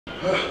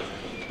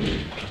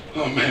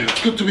Oh man,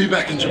 it's good to be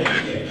back in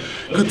Japan.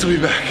 Good to be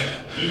back.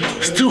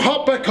 It's too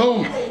hot back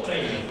home.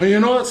 But you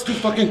know, it's too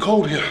fucking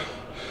cold here.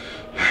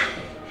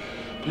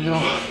 But you know,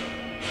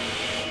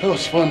 that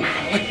was fun.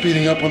 I like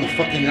beating up on the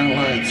fucking young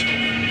lions.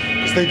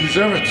 Because they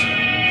deserve it.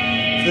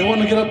 If they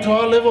want to get up to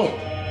our level,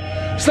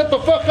 step the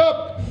fuck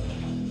up!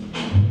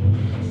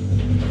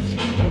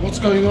 What's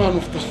going on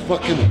with this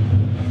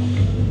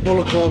fucking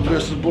Bullet Club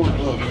versus Bullet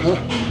Club, huh?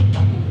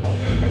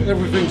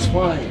 Everything's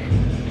fine.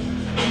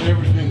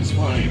 Everything's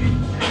fine.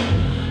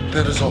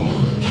 That is all.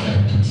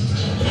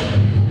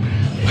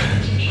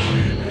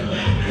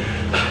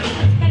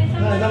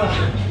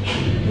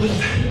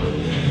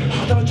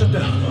 頭打っちゃった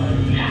よ。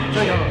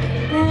最後。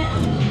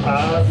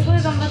ああ、すご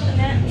い頑張った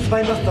ね。スパ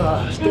インバスタ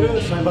ー、知って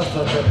る？スパインバスタ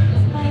ーって。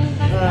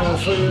ああ、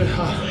そういう、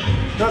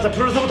なんかプ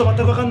ロレスのこと全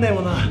く分かんない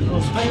もんな。ス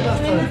パインバ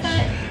スタ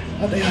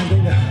ー。あといや、いい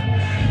んだよ。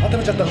頭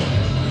打っちゃったの。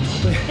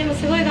でも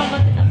すごい頑張っ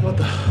てた。頑張っ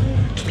た。ちょ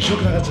っと記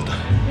憶なくなっちゃった。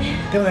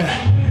でもね、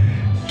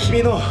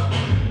君の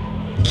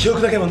記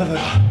憶だけも中が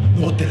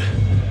残ってる。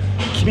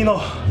君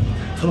の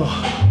その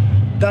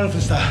ダン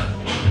スした、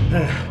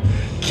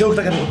記憶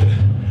だけ残ってる。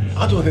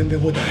あとは全然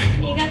覚えてない。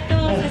ありが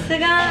とう。さす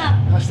が。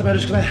明日もよろ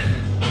しくね。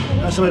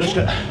明日もよろしく。